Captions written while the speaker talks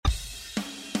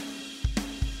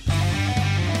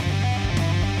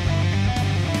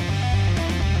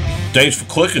Thanks for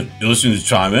clicking. You're listening to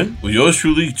Time In with yours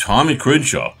truly, Tommy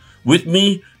Crenshaw. With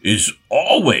me, as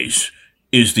always,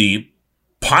 is the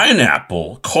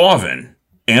pineapple carving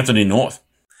Anthony North.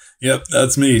 Yep,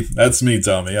 that's me. That's me,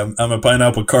 Tommy. I'm a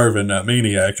pineapple carving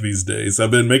maniac these days. I've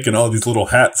been making all these little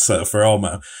hats for all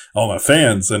my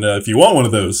fans, and if you want one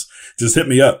of those, just hit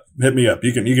me up. Hit me up.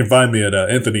 You can find me at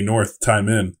Anthony North Time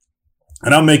In,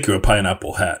 and I'll make you a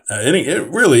pineapple hat.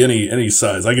 Any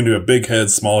size. I can do a big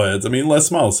head, small heads. I mean, less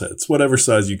small heads, whatever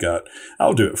size you got,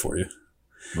 I'll do it for you.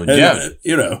 But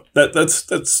and,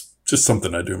 that's just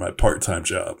something I do in my part-time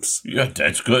jobs. Yeah,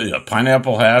 that's good. Yeah,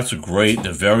 pineapple hats are great.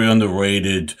 They're very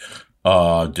underrated.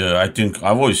 I think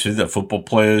I've always said that football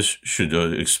players should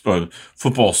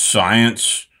football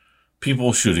science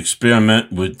people should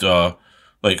experiment with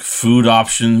like food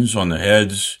options on the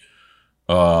heads,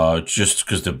 just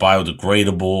because they're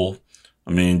biodegradable.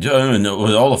 I mean,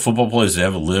 with all the football players that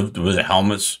ever lived with the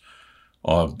helmets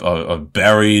are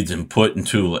buried and put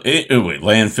into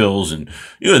landfills, and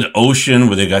the ocean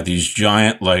where they got these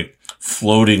giant like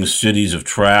floating cities of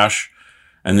trash,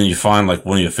 and then you find like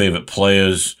one of your favorite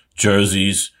players'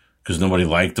 jerseys because nobody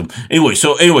liked them.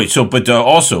 But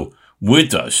also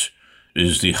with us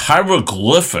is the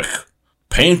hieroglyphic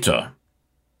painter,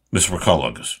 Mr.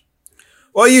 McCullough.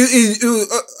 Well,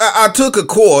 I took a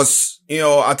course.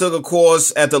 I took a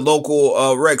course at the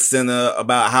local rec center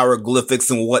about hieroglyphics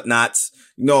and whatnot.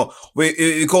 Of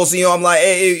course, I'm like,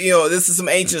 hey, this is some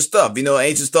ancient stuff.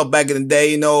 Ancient stuff back in the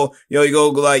day. You go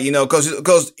like,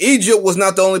 because Egypt was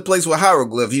not the only place with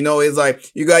hieroglyphs. It's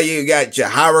like you got your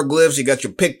hieroglyphs, you got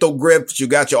your pictoglyphs, you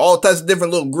got your all types of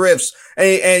different little glyphs,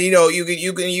 and you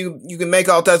can make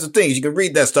all types of things. You can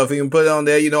read that stuff. You can put it on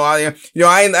there. I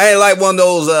ain't like one of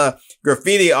those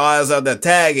graffiti artists out there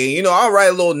tagging. I'll write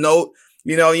a little note.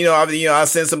 I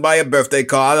send somebody a birthday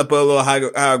card. I put a little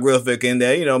hieroglyphic in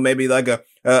there. Maybe like a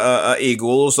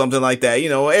eagle or something like that.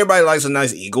 Everybody likes a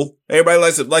nice eagle. Everybody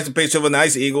likes a picture of a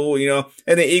nice eagle.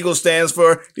 And the eagle stands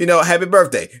for happy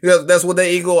birthday. That's what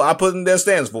the eagle I put in there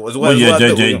stands for.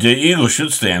 The eagle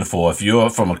should stand for, if you're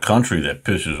from a country that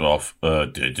pisses off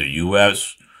the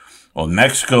U.S. or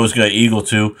Mexico's got eagle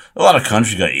too. A lot of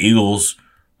countries got eagles.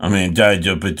 I mean, they're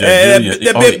big,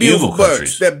 beautiful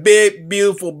birds. They're big,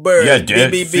 beautiful birds. Yeah,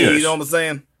 BBB, you know what I'm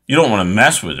saying? You don't want to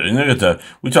mess with it. And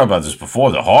we talked about this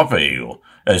before, the harper eagle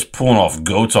is pulling off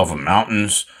goats off of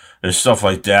mountains and stuff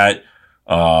like that.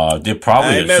 They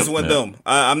probably... I ain't messing with them.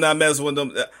 I'm not messing with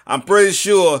them. I'm pretty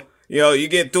sure, you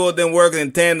get two of them working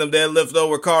in tandem, they'll lift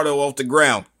over Ricardo off the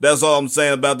ground. That's all I'm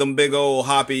saying about them big old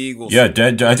harper eagles. Yeah,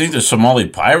 I think the Somali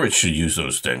pirates should use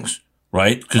those things.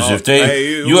 Right? Because if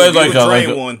they,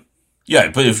 one. Yeah,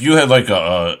 but if you had like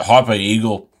a harper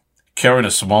eagle carrying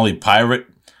a Somali pirate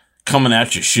coming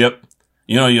at your ship,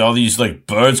 all these like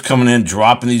birds coming in,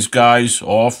 dropping these guys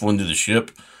off onto the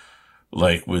ship,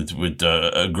 like with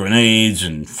grenades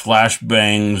and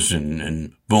flashbangs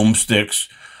and boomsticks,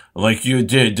 like you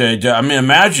did. I mean,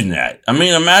 imagine that.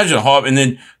 Imagine harper, and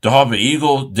then the harper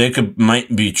eagle, they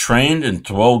might be trained and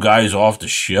throw guys off the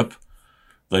ship.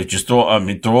 Like just throw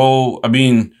the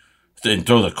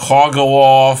cargo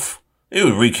off. It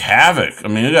would wreak havoc.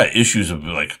 They got issues of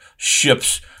like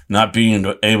ships not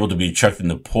being able to be checked in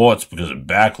the ports because of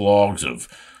backlogs of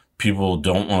people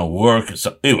don't want to work and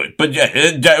stuff. Anyway, but yeah,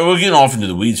 we're getting off into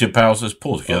the weeds here, pals. Let's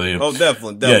pull it together here. Oh,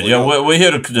 definitely. Yeah. We're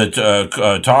here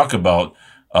to talk about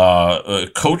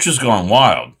Coaches Gone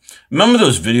Wild. Remember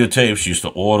those videotapes you used to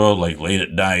order like late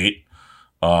at night?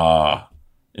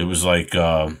 It was like.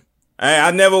 Hey,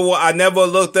 I never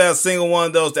looked at a single one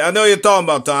of those. I know you're talking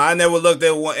about, Tom. I never looked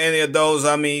at any of those.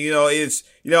 I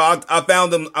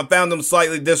found them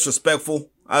slightly disrespectful.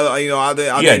 I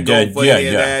didn't go for any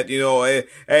of that.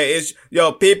 It's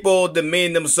people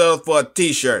demean themselves for a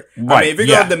t-shirt. Right. If you're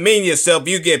gonna demean yourself,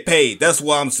 you get paid. That's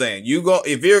what I'm saying.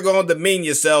 If you're gonna demean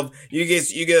yourself, you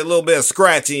get a little bit of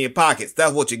scratch in your pockets.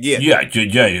 That's what you get. Yeah.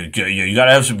 You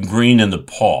gotta have some green in the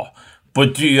paw.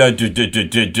 But speaking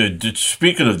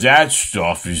of that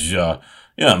stuff is,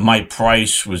 Mike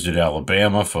Price was at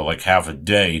Alabama for like half a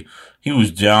day. He was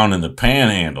down in the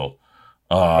Panhandle.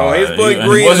 He's putting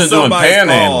green in somebody's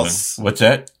paws. What's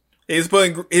that? He's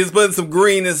putting some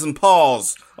green in some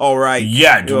paws. All right.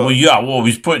 Yeah.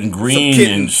 He's putting green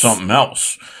in something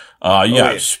else.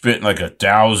 Spent like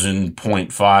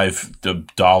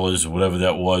 $1,000.5 or whatever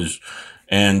that was,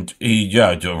 and he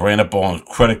ran up on a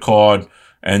credit card.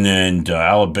 And then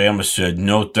Alabama said,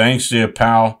 no thanks there,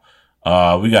 pal.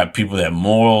 We got people that have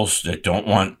morals, that don't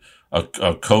want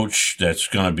a coach that's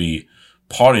going to be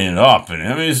partying it up.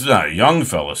 And he's not a young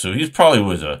fella, so he's probably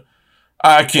with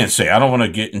I can't say. I don't want to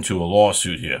get into a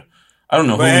lawsuit here. I don't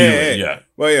know who yeah.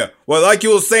 Well, yeah. Well, like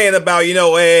you were saying about,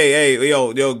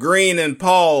 Green and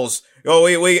Pauls.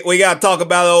 We got to talk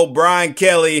about old Brian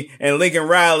Kelly and Lincoln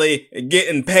Riley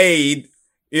getting paid.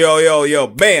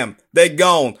 Bam, they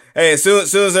gone. Hey, as soon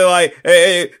as they're like,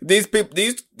 hey, these people,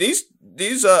 these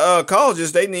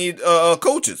colleges, they need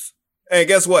coaches. And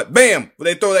guess what? Bam,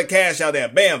 they throw that cash out there.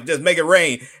 Bam, just make it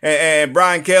rain. And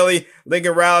Brian Kelly,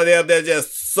 Lincoln Riley, they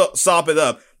just sop it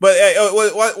up. But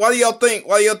why do y'all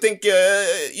think?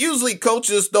 Usually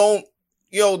coaches don't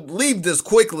leave this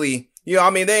quickly. They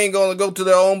ain't gonna go to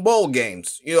their own bowl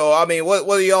games. What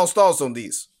are y'all's thoughts on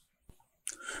these?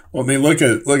 Well, look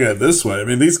at it this way.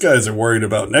 These guys are worried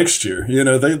about next year.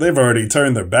 They've already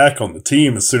turned their back on the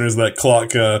team as soon as that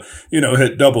clock, hit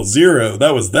 00.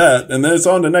 That was that. And then it's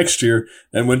on to next year.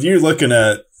 And when you're looking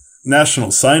at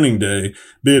National Signing Day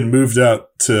being moved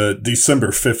out to December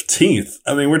 15th,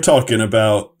 we're talking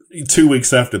about 2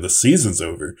 weeks after the season's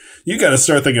over. You got to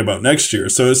start thinking about next year.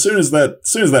 So as soon as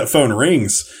that phone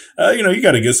rings, you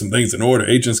got to get some things in order.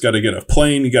 Agents got to get a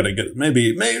plane. You got to get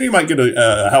maybe you might get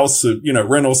a house,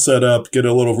 rental set up, get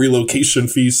a little relocation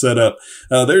fee set up.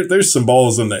 There's some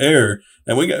balls in the air,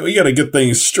 and we got to get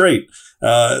things straight.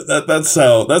 That's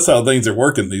how things are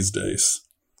working these days.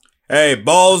 Hey,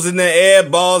 balls in the air,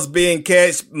 balls being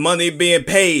catched, money being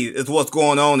paid is what's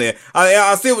going on there.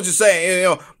 I see what you're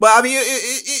saying, but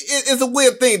it's a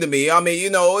weird thing to me.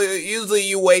 Usually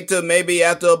you wait till maybe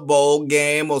after a bowl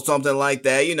game or something like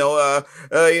that, if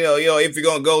you're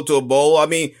going to go to a bowl.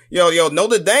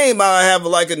 Notre Dame might have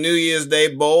like a New Year's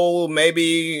Day bowl,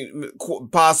 maybe,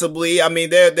 possibly.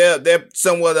 They're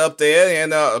somewhat up there.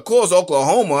 And, of course,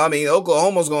 Oklahoma.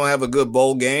 Oklahoma's going to have a good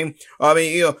bowl game.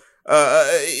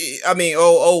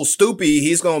 Stoopy,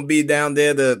 he's going to be down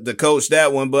there to coach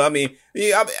that one. But I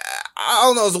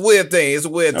don't know. It's a weird thing.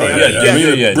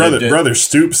 Brother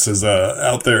Stoops is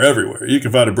out there everywhere. You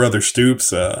can find a Brother Stoops,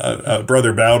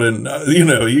 Brother Bowden.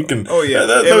 You can. Oh yeah,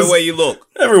 everywhere you look.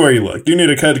 Everywhere you look, you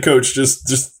need a head coach.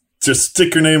 Just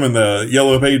stick your name in the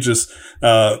yellow pages.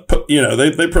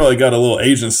 They probably got a little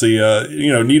agency,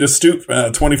 need a Stoop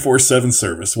 24/7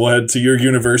 service. We'll head to your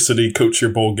university, coach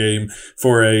your bowl game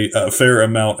for a fair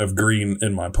amount of green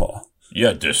in my paw.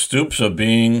 Yeah, the Stoops are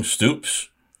being Stoops.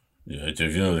 Yeah,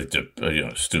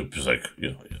 Stoop is like,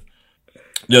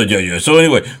 Yeah. So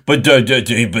anyway, but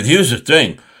here's the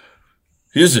thing.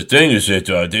 Is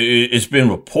that it's been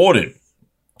reported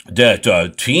that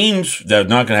teams that are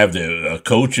not going to have their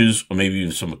coaches or maybe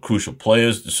even some crucial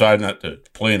players decide not to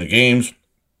play in the games,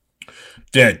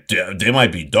 that they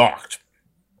might be docked.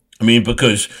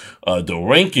 Because the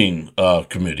ranking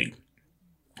committee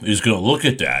is going to look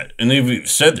at that, and they've even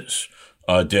said this.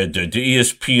 The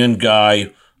ESPN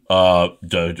guy,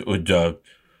 the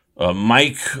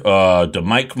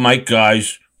Mike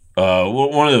guys.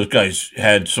 One of those guys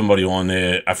had somebody on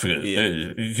there. I forget.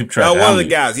 You keep track. One of the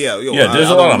guys. Yeah. There's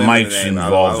a lot of mics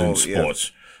involved in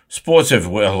sports. Yeah. Sports have a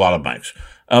lot of mics.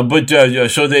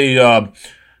 So they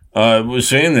were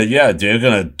saying that they're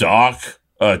going to dock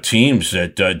teams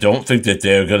that don't think that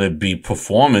they're going to be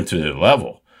performing to their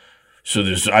level. So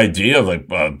this idea of like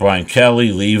Brian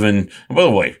Kelly leaving. And by the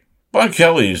way, Brian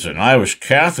Kelly is an Irish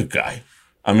Catholic guy.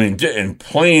 And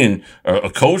playing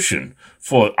coaching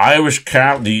for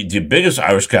the biggest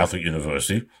Irish Catholic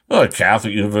university.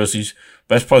 Catholic universities,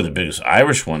 but that's probably the biggest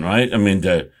Irish one, right? It's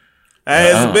the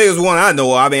biggest one I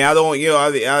know. I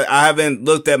haven't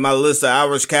looked at my list of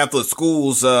Irish Catholic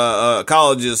schools,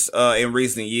 colleges, in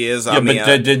recent years. But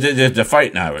they're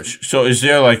fighting Irish. So is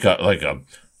there like a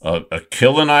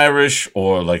killing Irish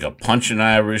or like a punching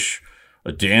Irish?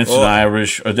 A dancing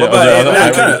Irish, or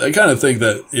I kind of think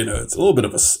that it's a little bit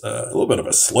of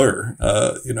a slur.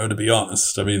 To be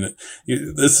honest,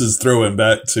 this is throwing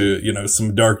back to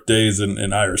some dark days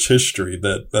in Irish history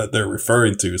that they're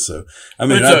referring to. So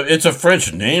it's a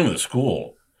French name of the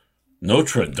school.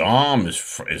 Notre Dame is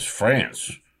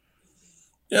France.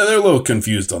 Yeah, they're a little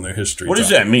confused on their history. What does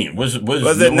that mean? Was it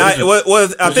Night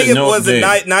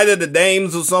of the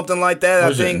Dames or something like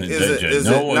that? Is it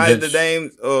Night of the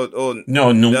Dames or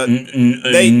Night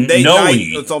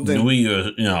or something?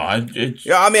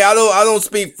 I don't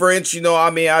speak French.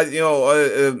 Maybe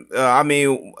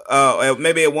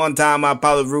at one time I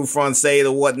probably root Francais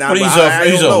or whatnot. But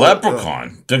he's a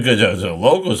leprechaun. The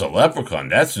logo's a leprechaun.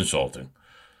 That's insulting.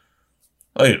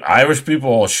 Like, Irish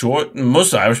people are short.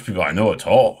 Most Irish people I know are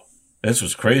tall. That's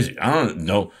what's crazy. I don't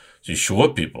know these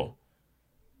short people,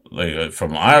 like,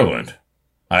 from Ireland.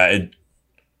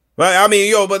 Right, I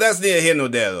mean, but that's neither here nor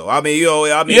there, though. I mean,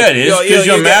 yeah, it is because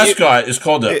your mascot is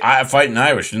called the Fighting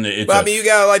Irish, and it's. But I mean, you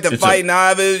got like the Fighting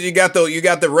Irish. You got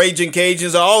the Raging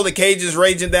Cajuns. Are all the Cajuns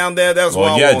raging down there? That's what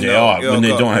I want to know. They are. When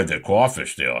they don't have their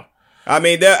crawfish, they are. I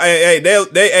mean, they're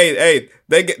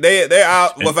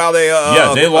out without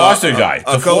a. They lost their guy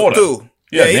to Florida too.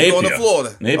 Yeah, he's going to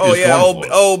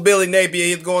Florida. Old Billy Napier,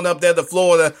 he's going up there to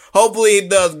Florida. Hopefully he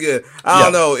does good. I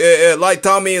don't know. Like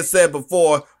Tommy has said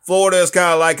before, Florida is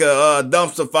kind of like a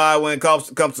dumpster fire when it comes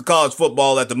to college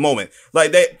football at the moment.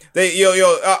 Like I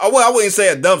wouldn't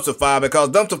say a dumpster fire because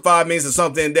dumpster fire means it's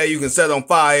something that you can set on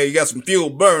fire. You got some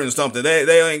fuel burn or something.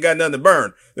 They ain't got nothing to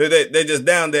burn. They just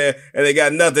down there and they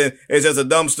got nothing. It's just a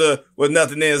dumpster with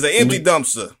nothing in it. It's an empty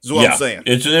dumpster is what I'm saying.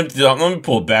 It's an empty dumpster. Let me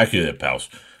pull it back here, pals.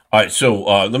 All right, so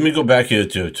let me go back here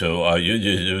to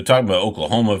you were talking about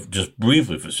Oklahoma just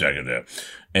briefly for a second there,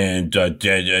 and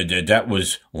that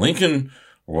was Lincoln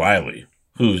Riley,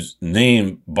 whose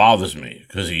name bothers me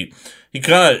because he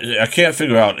kind of, I can't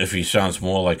figure out if he sounds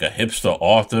more like a hipster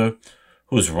author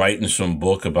who's writing some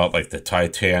book about like the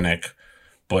Titanic,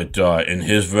 but in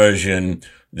his version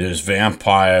there's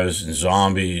vampires and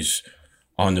zombies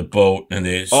on the boat, and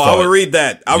they start, I would read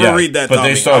that. I would read that, but Tommy.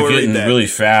 they start getting really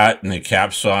fat, and they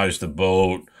capsize the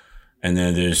boat, and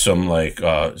then there's some you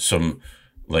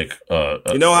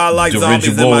know how I like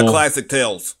zombies in my classic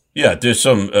tales. Yeah, there's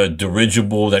some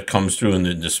dirigible that comes through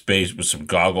in the space with some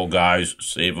goggle guys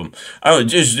save him. I don't know,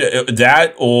 just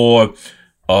that, or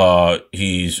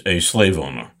he's a slave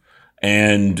owner,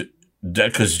 and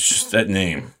that because it's just that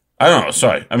name. I don't know.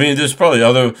 Sorry. I mean, there's probably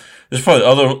other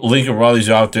Lincoln Rileys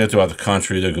out there throughout the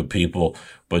country. They're good people,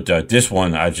 but this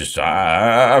one,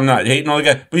 I'm not hating on the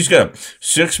guy. But he's got a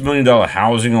 $6 million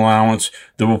housing allowance.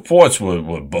 The reports were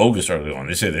bogus early on.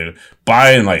 They said they're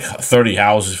buying like 30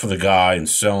 houses for the guy and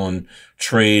selling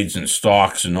trades and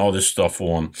stocks and all this stuff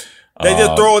for him. They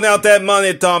just throwing out that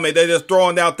money, Tommy. They just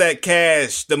throwing out that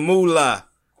cash, the moolah,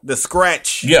 the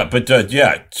scratch. Yeah, but so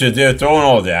they're throwing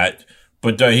all that.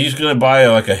 But he's going to buy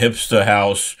like a hipster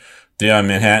house there on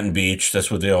Manhattan Beach. That's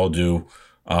what they all do.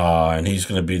 And he's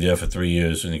going to be there for 3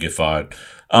 years and get fired.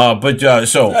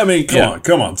 So I mean,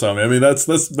 come on, Tommy. I mean, that's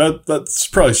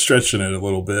probably stretching it a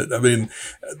little bit. I mean,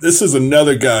 this is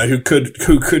another guy who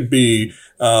could be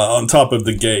on top of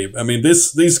the game. I mean,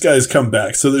 these guys come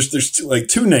back. So there's like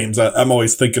two names I'm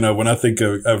always thinking of when I think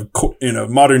of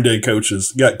modern day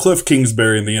coaches. You got Cliff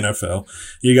Kingsbury in the NFL.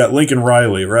 You got Lincoln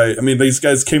Riley, right? I mean, these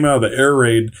guys came out of the air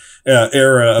raid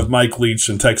era of Mike Leach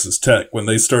and Texas Tech when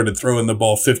they started throwing the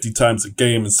ball 50 times a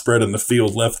game and spreading the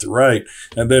field left to right,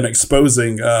 and then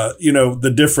exposing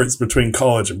the difference between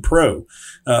college and pro.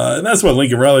 And that's what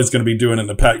Lincoln Riley is going to be doing in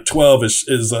the Pac-12 is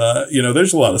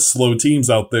there's a lot of slow teams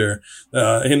out there.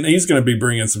 And he's going to be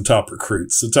bringing some top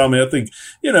recruits. So Tommy, I think,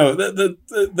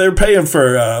 they're paying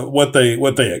for, what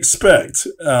they expect.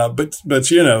 But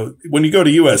when you go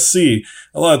to USC,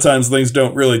 a lot of times things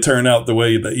don't really turn out the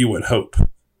way that you would hope.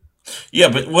 Yeah.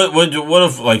 But what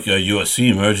if like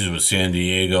USC merges with San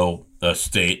Diego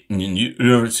State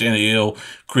and San Diego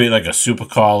create like a super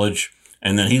college?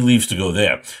 And then he leaves to go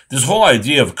there. This whole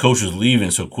idea of coaches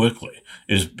leaving so quickly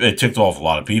it ticked off a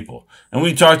lot of people. And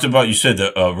we talked about, you said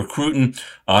that recruiting,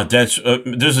 there's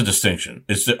a distinction.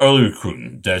 It's the early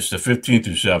recruiting. That's the 15th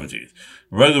through 17th.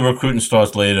 Regular recruiting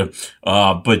starts later.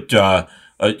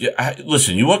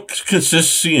 Listen, you want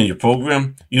consistency in your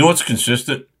program? You know what's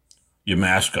consistent? Your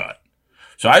mascot.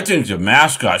 So I think the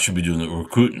mascot should be doing the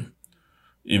recruiting.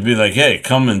 You'd be like, hey,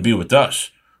 come and be with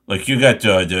us. Like you got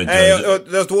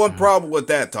there's one problem with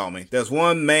that, Tommy. There's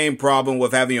one main problem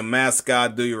with having your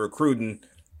mascot do your recruiting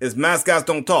is mascots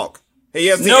don't talk. Hey,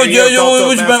 what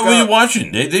are you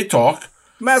watching? They talk.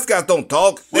 Mascots don't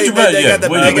talk. They got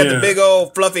the big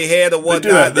old fluffy head or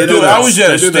whatnot. I was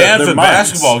at a Stanford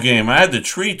basketball game. I had the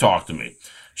tree talk to me.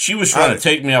 She was trying to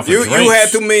take me out for drinks. You had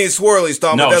too many swirlies,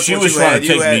 Tommy. No, she was trying to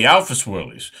take me out for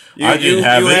swirlies. I didn't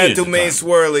have any. You had too many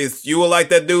swirlies. You were like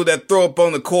that dude that threw up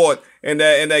on the court in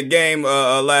that game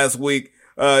last week.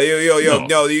 You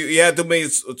had too many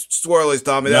swirlies,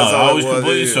 Tommy. That's all I was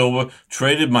completely sober.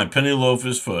 Traded my penny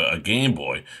loafers for a Game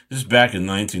Boy. This is back in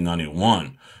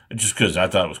 1991. Just because I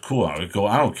thought it was cool. I would go,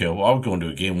 I don't care. I would go into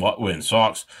a game wearing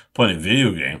socks, playing a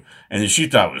video game. And then she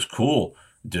thought it was cool.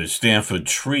 The Stanford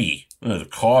tree, the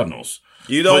Cardinals.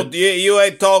 You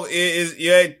ain't talk.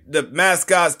 The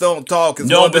mascots don't talk. It's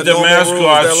no, but the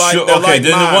mascots. Then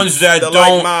the ones that don't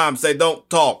like moms, they don't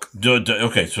talk.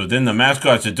 Okay, so then the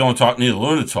mascots that don't talk need to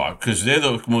learn to talk because they're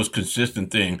the most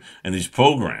consistent thing in these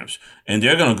programs, and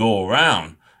they're going to go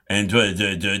around. And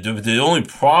the only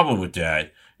problem with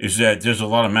that is that there's a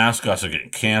lot of mascots that are getting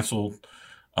canceled.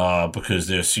 because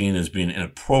they're seen as being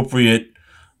inappropriate,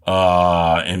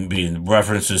 and being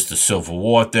references to Civil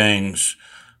War things.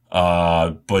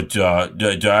 But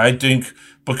I think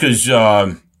because,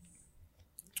 the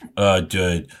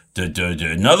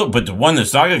one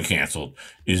that's not getting canceled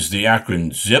is the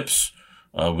Akron Zips,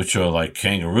 which are like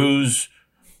kangaroos,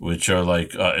 which are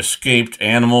like, escaped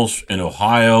animals in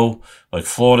Ohio. Like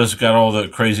Florida's got all the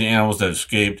crazy animals that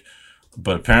escaped,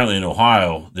 but apparently in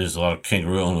Ohio, there's a lot of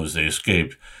kangaroo owners that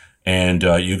escaped. And,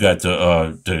 you got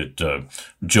the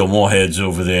Joe Moorheads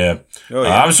over there. Oh,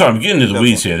 yeah. I'm sorry, I'm getting into the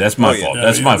weeds here. That's my fault.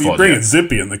 That's my fault. You're bringing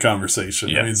Zippy in the conversation.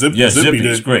 Yeah. I mean,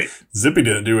 Zippy's great. Zippy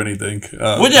didn't do anything.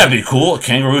 Wouldn't that be cool? A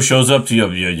kangaroo shows up to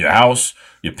your house,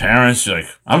 your parents, you're like,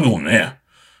 I'm going there.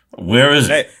 Where is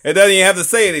it? It doesn't even have to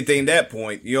say anything at that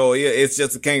point. It's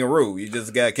just a kangaroo. You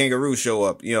just got a kangaroo show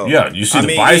up. Yeah, you see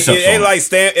the biceps. It ain't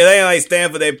like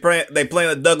Stanford. They plant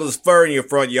a Douglas fir in your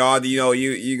front yard.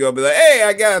 You go be like, hey,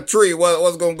 I got a tree.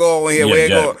 What's gonna go on here?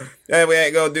 Yeah, we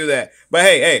ain't gonna do that. But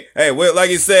hey, like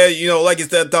you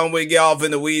said, Tom, we get off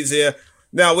in the weeds here.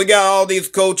 Now, we got all these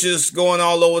coaches going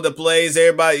all over the place.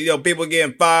 Everybody, people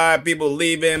getting fired, people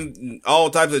leaving, all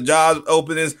types of job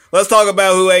openings. Let's talk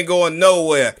about who ain't going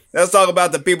nowhere. Let's talk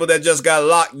about the people that just got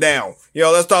locked down.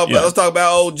 Let's talk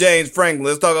about old James Franklin.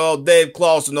 Let's talk about old Dave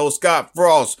Clawson, old Scott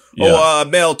Frost, or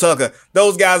Mel Tucker.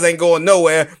 Those guys ain't going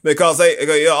nowhere because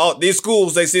these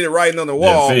schools, they see the writing on the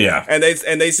wall, and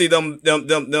they see them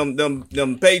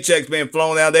paychecks being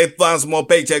flown out. They find some more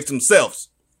paychecks themselves.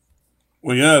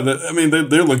 Well, yeah,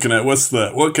 they're looking at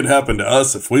what could happen to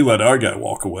us if we let our guy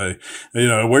walk away.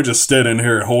 We're just standing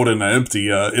here holding an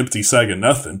empty sack of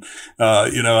nothing.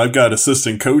 I've got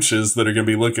assistant coaches that are going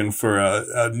to be looking for,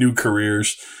 new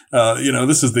careers.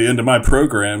 This is the end of my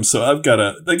program, so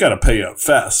they gotta pay up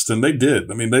fast. And they did.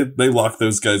 I mean, they locked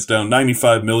those guys down.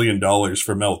 $95 million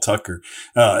for Mel Tucker.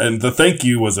 And the thank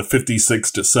you was a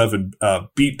 56-7,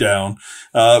 beatdown.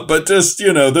 But just,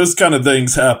 those kind of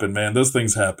things happen, man. Those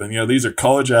things happen. These are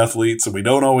college athletes, and we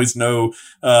don't always know,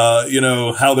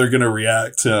 how they're going to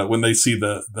react, when they see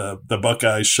the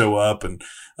Buckeyes show up. And,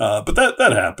 but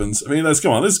that happens. I mean,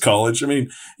 come on, this is college. I mean,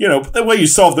 the way you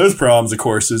solve those problems, of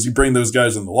course, is you bring those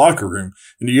guys in the locker room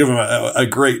and you give them a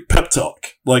great pep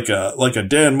talk, like a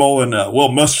Dan Mullen, Will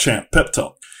Muschamp pep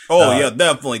talk. Oh, yeah,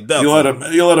 definitely. You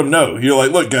let them know. You're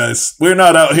like, look, guys, we're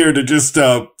not out here to just,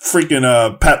 pat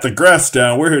the grass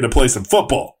down. We're here to play some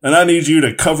football. And I need you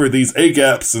to cover these A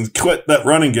gaps and quit that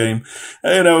running game.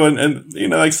 And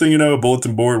next thing you know, a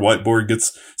bulletin board, whiteboard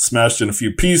gets smashed in a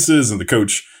few pieces, and the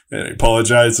coach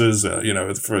apologizes,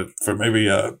 for maybe,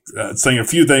 saying a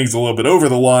few things a little bit over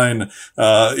the line.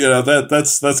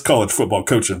 That's college football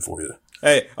coaching for you.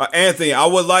 Hey, Anthony, I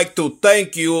would like to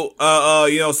thank you,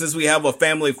 since we have a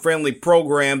family-friendly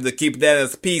program, to keep that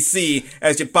as PC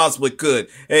as you possibly could.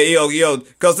 Hey,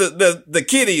 cause the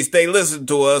kiddies, they listen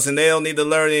to us and they don't need to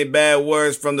learn any bad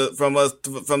words from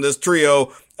this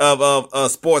trio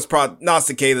of sports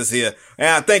prognosticators here. And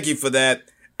I thank you for that.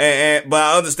 But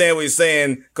I understand what you're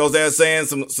saying, cause they're saying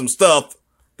some stuff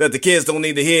that the kids don't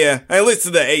need to hear, at least to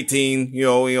the 18,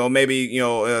 maybe,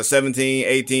 17,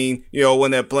 18, when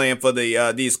they're playing for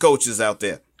these coaches out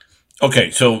there.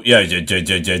 Okay. So yeah,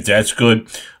 that's good.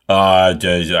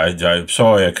 I'm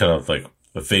sorry I kind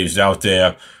of phased out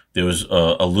there. There was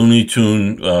a Looney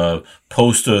Tune,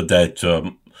 poster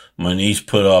that, my niece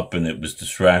put up, and it was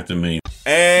distracting me.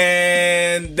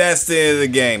 And that's the end of the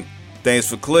game. Thanks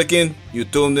for clicking. You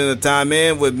tuned in to Time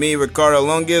In with me, Ricardo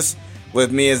Lungus.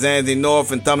 With me is Anthony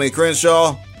North and Tommy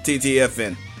Crenshaw,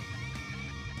 TTFN.